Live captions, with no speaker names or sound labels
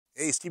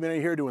Hey, Stephen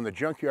here doing the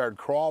junkyard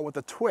crawl with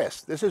a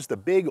twist. This is the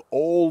big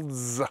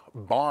Olds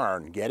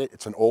barn. Get it?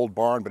 It's an old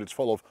barn, but it's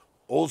full of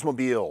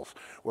Oldsmobiles.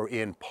 We're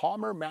in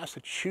Palmer,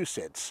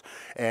 Massachusetts,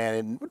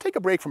 and we'll take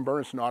a break from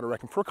Burns and Auto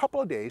for a couple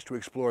of days to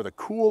explore the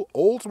cool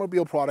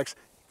Oldsmobile products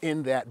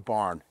in that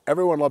barn.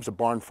 Everyone loves a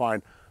barn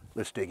find.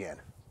 Let's dig in.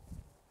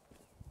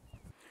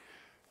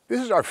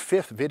 This is our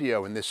fifth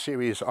video in this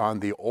series on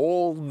the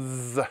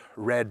Olds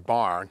Red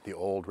Barn, the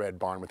old red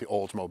barn with the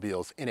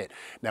Oldsmobiles in it.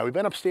 Now we've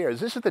been upstairs.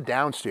 This is the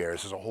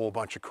downstairs. There's a whole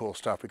bunch of cool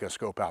stuff we can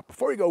scope out.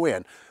 Before we go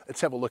in,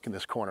 let's have a look in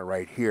this corner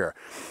right here.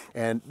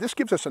 And this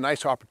gives us a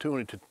nice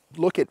opportunity to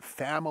look at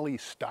family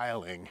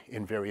styling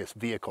in various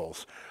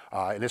vehicles.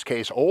 In this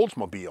case,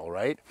 Oldsmobile,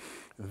 right?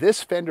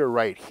 This fender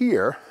right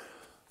here,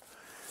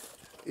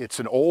 it's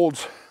an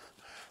Olds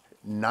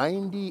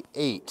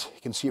 98.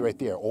 You can see right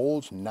there,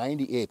 Olds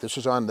 98. This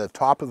is on the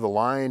top of the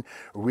line,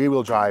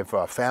 rear-wheel drive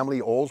family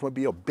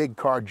Oldsmobile, big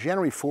car,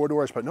 generally four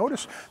doors, but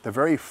notice the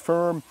very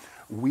firm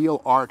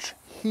wheel arch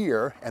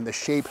here and the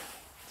shape.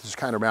 This is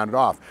kind of rounded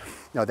off.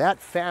 Now that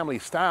family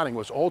styling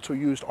was also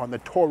used on the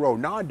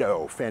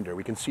Toronado fender.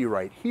 We can see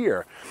right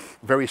here,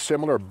 very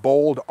similar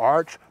bold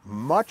arch,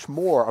 much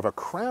more of a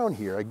crown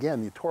here.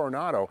 Again, the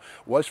Toronado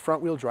was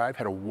front wheel drive,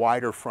 had a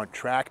wider front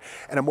track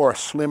and a more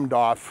slimmed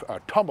off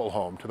tumble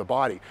home to the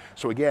body.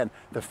 So again,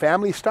 the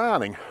family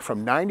styling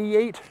from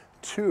 98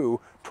 to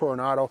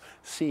Toronado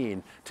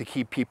scene to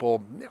keep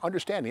people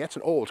understanding that's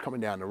an Olds coming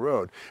down the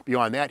road.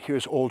 Beyond that,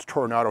 here's Olds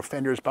Toronado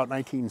fenders about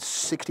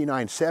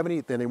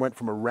 1969-70. Then they went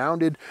from a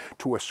rounded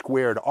to a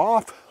squared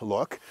off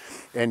look.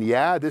 And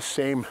yeah, this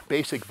same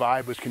basic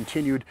vibe was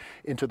continued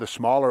into the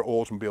smaller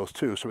Oldsmobiles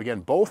too. So again,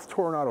 both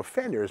Toronado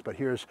fenders, but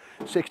here's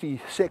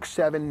 66,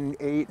 7,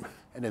 8,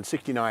 and then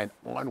 69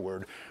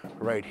 onward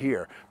right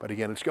here. But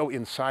again, let's go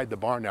inside the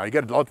barn now. You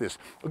gotta love this.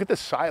 Look at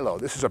this silo.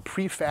 This is a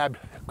prefab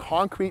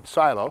concrete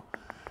silo.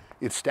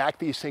 You'd stack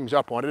these things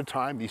up one at a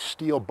time. These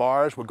steel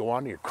bars would go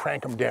on, you'd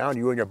crank them down.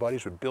 You and your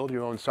buddies would build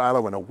your own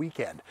silo in a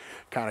weekend.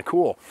 Kind of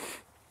cool.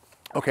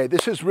 Okay,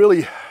 this is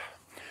really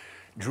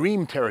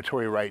dream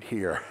territory right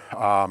here.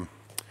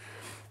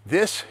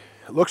 This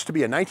looks to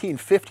be a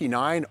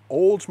 1959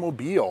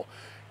 Oldsmobile.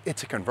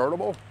 It's a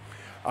convertible.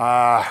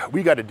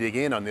 We got to dig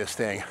in on this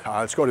thing.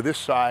 Let's go to this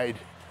side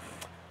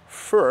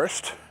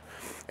first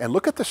and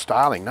look at the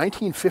styling.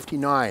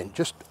 1959,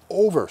 just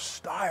over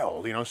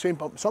styled. You know,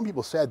 some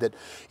people said that,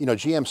 you know,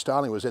 GM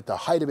styling was at the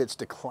height of its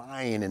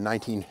decline in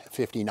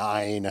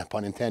 1959,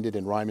 pun intended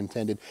and rhyme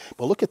intended.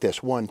 But look at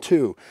this, 1,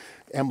 2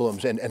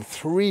 emblems and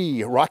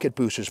 3 rocket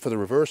boosters for the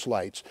reverse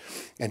lights,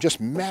 and just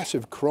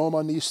massive chrome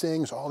on these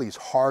things, all these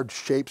hard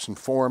shapes and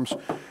forms.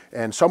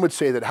 And some would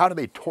say that how do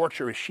they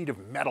torture a sheet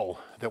of metal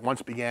that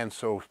once began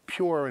so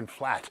pure and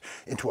flat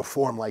into a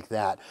form like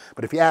that?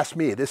 But if you ask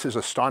me, this is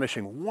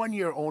astonishing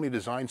one-year only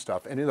design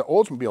stuff, and the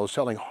Oldsmobile is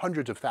selling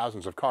hundreds of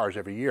thousands of cars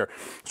every year,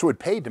 so it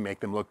paid to make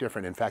them look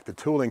different. In fact, the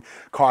tooling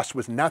cost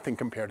was nothing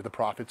compared to the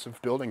profits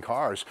of building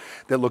cars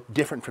that look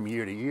different from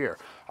year to year.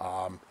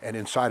 And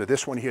inside of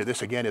this one here,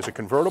 this again is a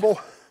convertible.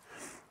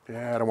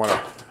 Yeah, I don't want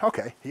to,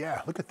 okay,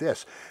 yeah, look at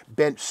this.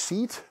 Bench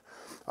seat.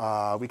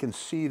 We can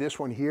see this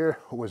one here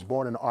was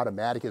born in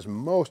automatic, as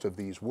most of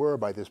these were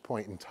by this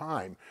point in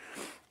time.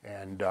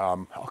 And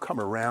I'll come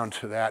around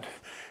to that.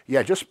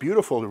 Yeah, just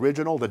beautiful,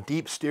 original, the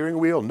deep steering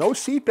wheel. No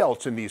seat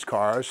belts in these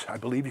cars. I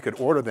believe you could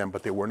order them,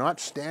 but they were not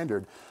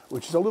standard,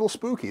 which is a little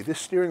spooky. This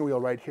steering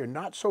wheel right here,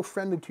 not so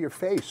friendly to your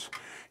face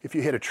if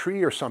you hit a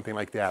tree or something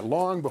like that,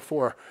 long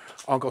before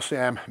Uncle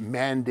Sam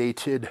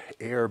mandated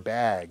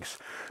airbags.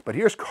 But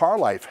here's Car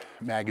Life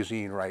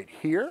magazine right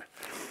here.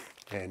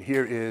 And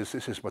here is,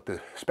 this is what the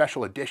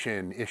special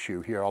edition issue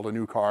here, all the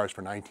new cars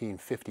for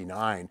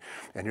 1959.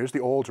 And here's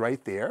the Olds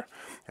right there.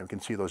 And we can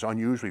see those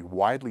unusually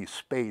widely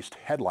spaced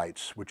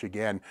headlights, which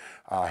again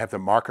have the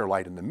marker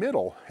light in the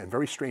middle, and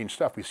very strange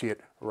stuff. We see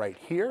it right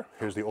here.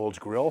 Here's the Olds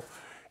grille.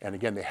 And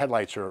again, the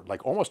headlights are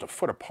like almost a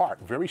foot apart.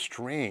 Very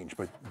strange,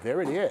 but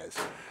there it is.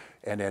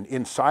 And then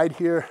inside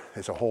here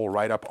is a hole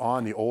right up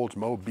on the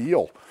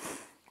Oldsmobile.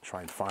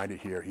 Try and find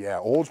it here. Yeah,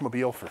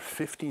 Oldsmobile for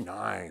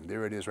 59.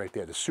 There it is right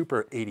there. The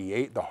Super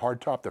 88, the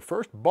hardtop, the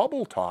first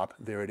bubble top.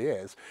 There it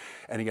is.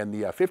 And again,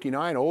 the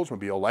 59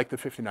 Oldsmobile, like the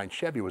 59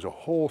 Chevy, was a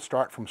whole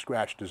start from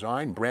scratch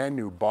design, brand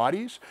new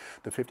bodies.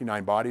 The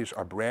 59 bodies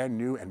are brand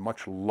new and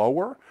much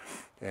lower.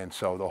 And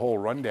so the whole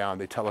rundown,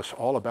 they tell us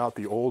all about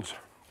the Olds.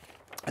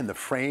 And the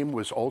frame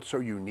was also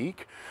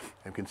unique.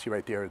 And you can see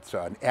right there, it's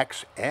an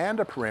X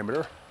and a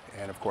perimeter.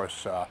 And of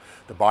course,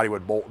 the body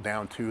would bolt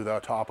down to the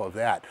top of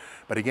that.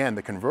 But again,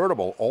 the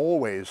convertible,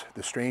 always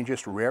the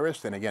strangest,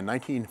 rarest. And again,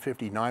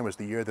 1959 was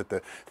the year that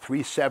the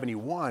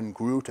 371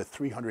 grew to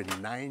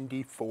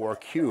 394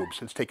 cubes.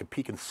 Let's take a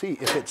peek and see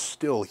if it's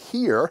still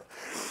here.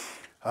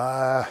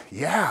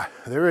 Yeah,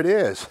 there it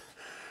is.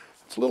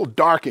 It's a little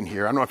dark in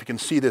here. I don't know if you can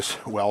see this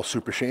well,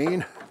 Super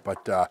Shane.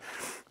 But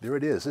there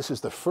it is. This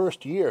is the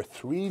first year,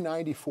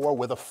 394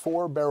 with a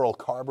 4-barrel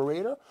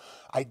carburetor.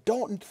 I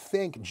don't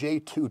think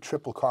J2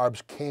 triple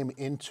carbs came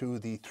into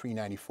the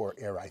 394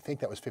 era. I think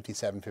that was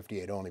 57,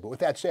 58 only. But with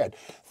that said,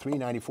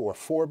 394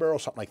 4-barrel,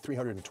 something like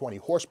 320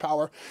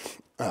 horsepower,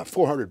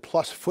 400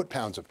 plus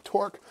foot-pounds of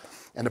torque.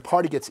 And the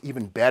party gets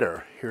even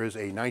better. Here's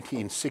a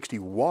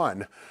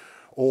 1961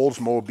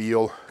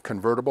 Oldsmobile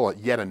convertible,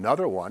 yet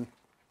another one.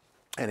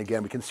 And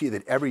again, we can see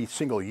that every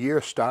single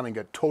year styling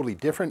got totally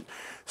different.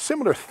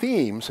 Similar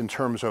themes in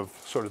terms of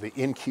sort of the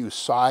in-queue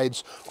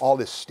sides, all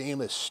this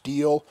stainless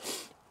steel,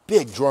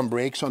 big drum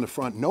brakes on the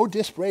front. No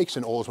disc brakes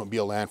in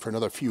Oldsmobile land for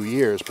another few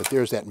years, but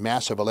there's that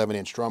massive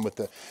 11-inch drum with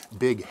the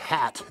big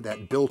hat,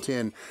 that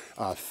built-in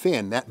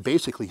fin. That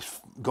basically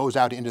goes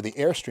out into the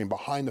airstream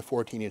behind the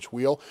 14-inch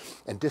wheel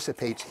and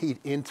dissipates heat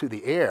into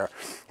the air.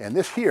 And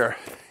this here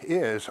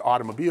is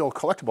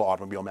Collectible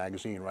Automobile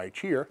magazine right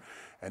here.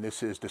 And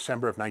this is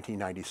December of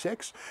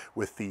 1996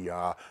 with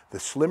the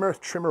slimmer,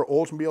 trimmer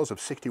Oldsmobiles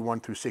of 61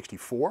 through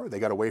 64. They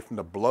got away from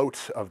the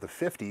bloat of the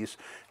 50s.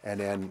 And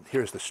then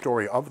here's the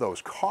story of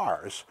those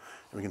cars.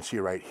 And we can see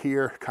right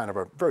here, kind of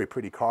a very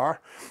pretty car.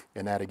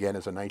 And that again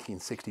is a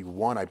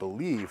 1961, I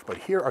believe. But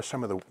here are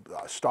some of the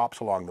stops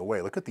along the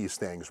way. Look at these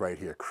things right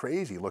here.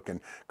 Crazy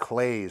looking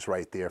clays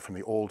right there from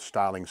the old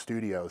styling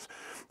studios.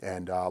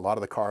 And a lot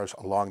of the cars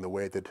along the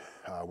way that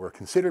were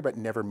considered but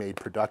never made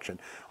production.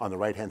 On the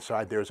right-hand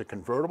side, there's a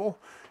convertible.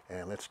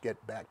 And let's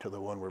get back to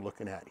the one we're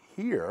looking at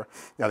here.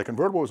 Now, the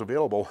convertible was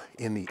available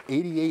in the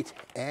 88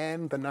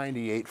 and the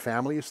 98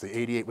 families. The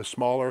 88 was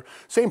smaller,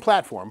 same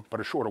platform,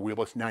 but a shorter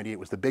wheelbase. 98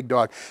 was the big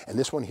dog. And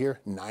this one here,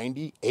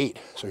 98.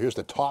 So here's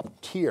the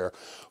top tier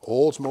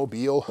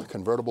Oldsmobile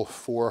convertible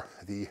for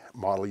the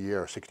model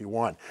year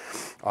 61.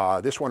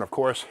 This one, of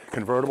course,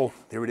 convertible.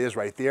 There it is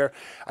right there.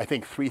 I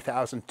think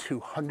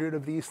 3,200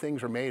 of these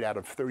things were made out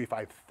of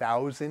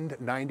 35,000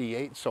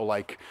 98. So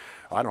like,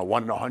 I don't know,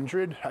 1 in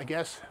 100, I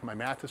guess. My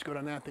math is good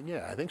on that thing.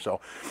 Yeah, I think so.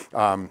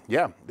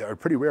 Yeah, they're a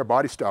pretty rare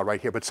body style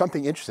right here, but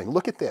something interesting.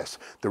 Look at this.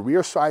 The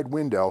rear side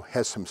window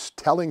has some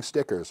telling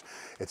stickers.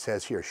 It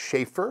says here,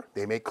 Schaefer,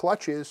 they make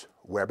clutches.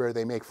 Weber,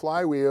 they make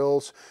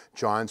flywheels.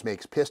 Johns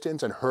makes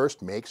pistons, and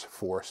Hurst makes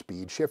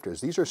 4-speed shifters.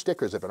 These are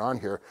stickers that have been on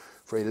here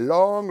for a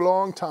long,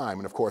 long time.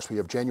 And of course, we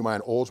have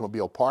genuine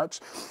Oldsmobile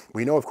parts.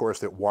 We know, of course,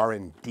 that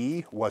Warren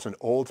D was an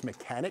Olds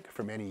mechanic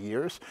for many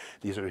years.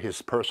 These are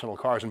his personal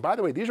cars. And by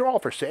the way, these are all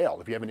for sale.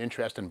 If you have an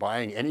interest in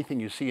buying anything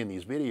you see in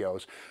these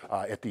videos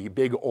at the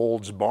big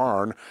Olds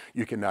barn,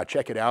 you can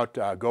check it out.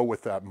 Go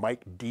with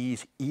Mike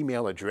D's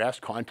email address,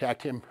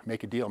 contact him,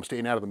 make a deal. I'm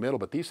staying out of the middle,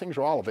 but these things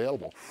are all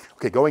available.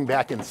 Okay, going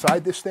back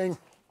inside this thing,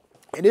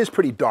 it is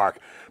pretty dark,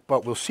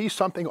 but we'll see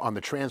something on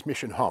the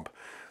transmission hump.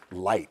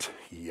 Light.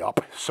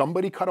 Yup.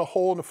 Somebody cut a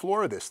hole in the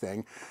floor of this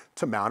thing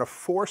to mount a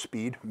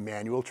 4-speed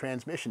manual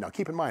transmission. Now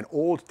keep in mind,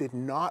 Olds did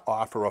not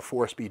offer a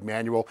 4-speed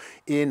manual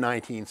in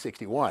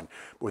 1961.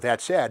 But with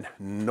that said,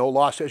 no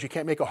law says you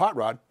can't make a hot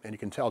rod, and you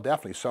can tell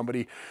definitely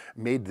somebody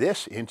made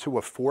this into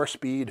a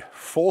 4-speed,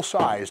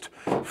 full-sized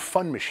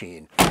fun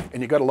machine.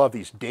 And you got to love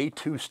these Day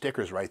 2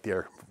 stickers right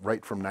there,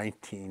 right from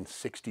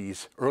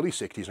 1960s, early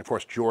 60s. And of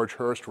course, George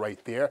Hurst right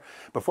there.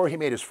 Before he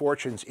made his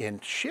fortunes in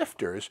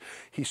shifters,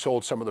 he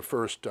sold some of the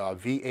first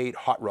V8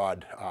 hot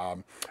rod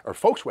or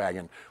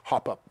Volkswagen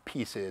hop-up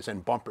pieces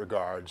and bumper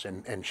guards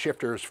and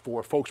shifters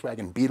for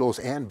Volkswagen Beetles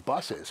and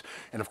buses.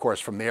 And of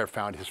course, from there,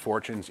 found his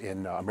fortunes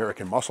in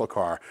American muscle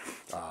car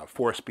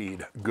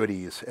 4-speed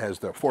goodies as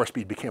the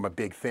 4-speed became a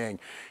big thing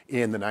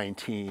in the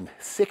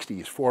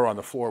 1960s. 4 on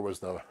the floor was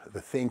the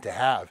thing to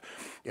have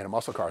in a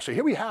muscle car. So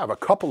here we have a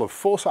couple of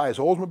full-size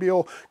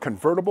Oldsmobile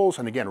convertibles,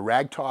 and again,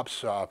 rag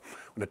tops.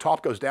 When the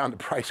top goes down, the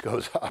price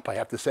goes up, I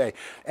have to say.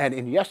 And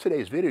in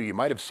yesterday's video, you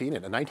might have seen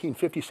it, a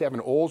 1957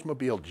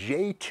 Oldsmobile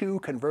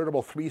J2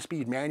 convertible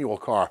 3-speed manual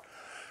car.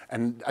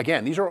 And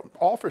again, these are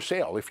all for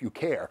sale if you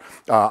care.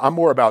 I'm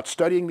more about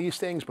studying these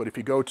things, but if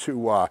you go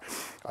to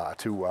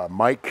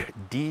Mike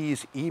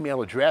D's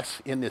email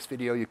address in this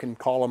video, you can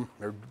call him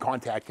or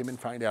contact him and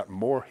find out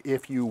more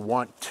if you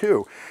want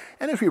to.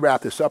 And as we wrap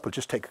this up, we'll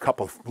just take a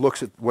couple of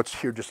looks at what's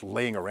here just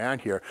laying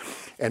around here.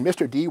 And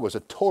Mr. D was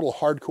a total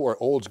hardcore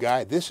Olds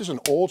guy. This is an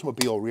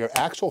Oldsmobile rear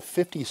axle,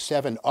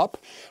 57 up,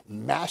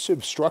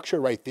 massive structure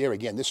right there.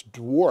 Again, this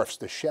dwarfs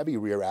the Chevy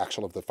rear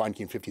axle of the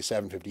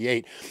 1957,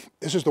 58.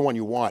 This is the one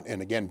you want. And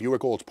again,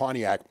 Buick, Olds,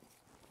 Pontiac,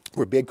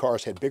 where big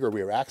cars had bigger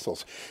rear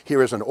axles.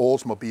 Here is an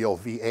Oldsmobile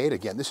V8.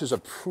 Again, this is a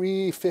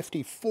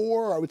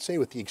pre-54, I would say,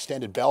 with the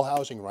extended bell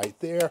housing right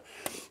there.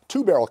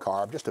 2-barrel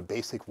carb, just a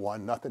basic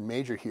one, nothing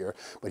major here.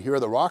 But here are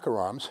the rocker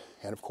arms,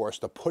 and of course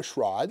the push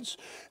rods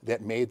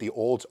that made the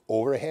Olds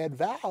overhead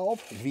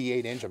valve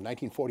V8 engine of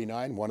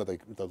 1949, one of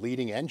the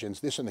leading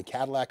engines. This in the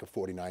Cadillac of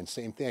 49,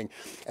 same thing.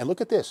 And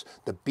look at this,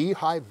 the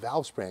beehive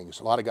valve springs.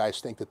 A lot of guys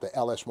think that the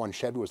LS1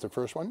 Chevy was the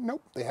first one.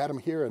 Nope, they had them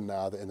here in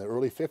the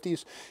early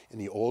 50s in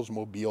the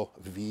Oldsmobile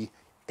V8.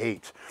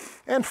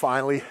 And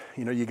finally,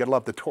 you know, you gotta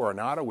love the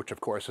Toronado, which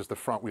of course is the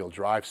front wheel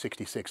drive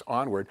 66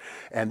 onward.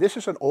 And this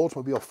is an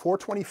Oldsmobile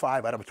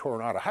 425 out of a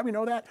Toronado. How do we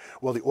know that?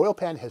 Well, the oil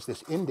pan has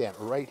this indent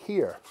right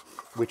here,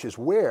 which is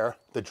where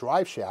the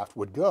drive shaft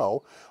would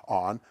go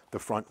on the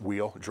front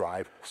wheel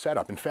drive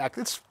setup. In fact,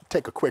 let's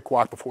take a quick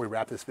walk before we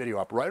wrap this video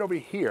up right over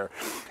here,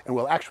 and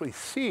we'll actually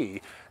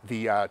see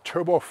the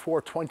Turbo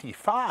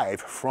 425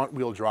 front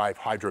wheel drive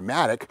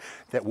Hydromatic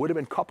that would have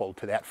been coupled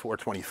to that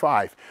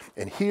 425.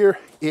 And here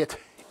it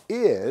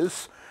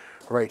is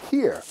right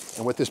here.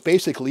 And what this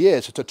basically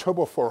is, it's a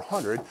Turbo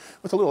 400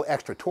 with a little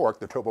extra torque,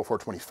 the Turbo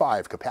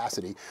 425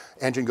 capacity.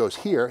 Engine goes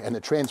here, and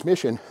the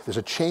transmission, there's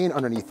a chain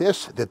underneath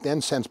this that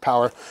then sends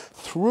power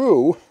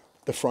through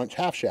the front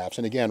half shafts.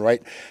 And again,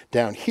 right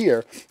down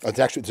here,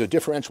 there's a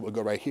differential would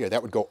go right here.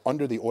 That would go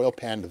under the oil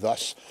pan,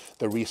 thus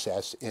the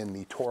recess in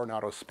the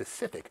Toronado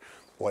specific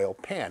oil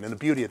pan. And the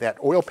beauty of that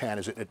oil pan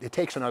is it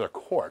takes another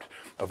quart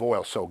of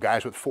oil. So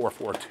guys with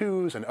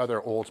 442s and other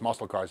Olds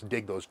muscle cars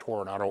dig those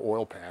Toronado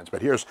oil pans.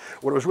 But here's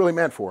what it was really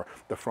meant for,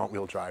 the front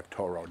wheel drive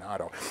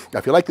Toronado. Now,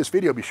 if you like this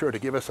video, be sure to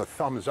give us a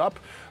thumbs up,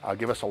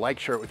 give us a like,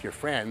 share it with your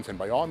friends, and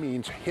by all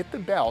means, hit the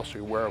bell so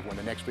you're aware of when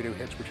the next video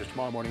hits, which is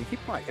tomorrow morning. Keep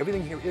in mind,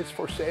 everything here is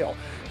for sale.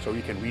 So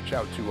you can reach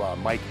out to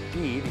Mike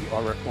D, the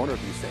owner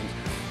of these things,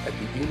 at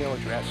the email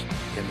address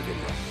in the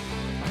video.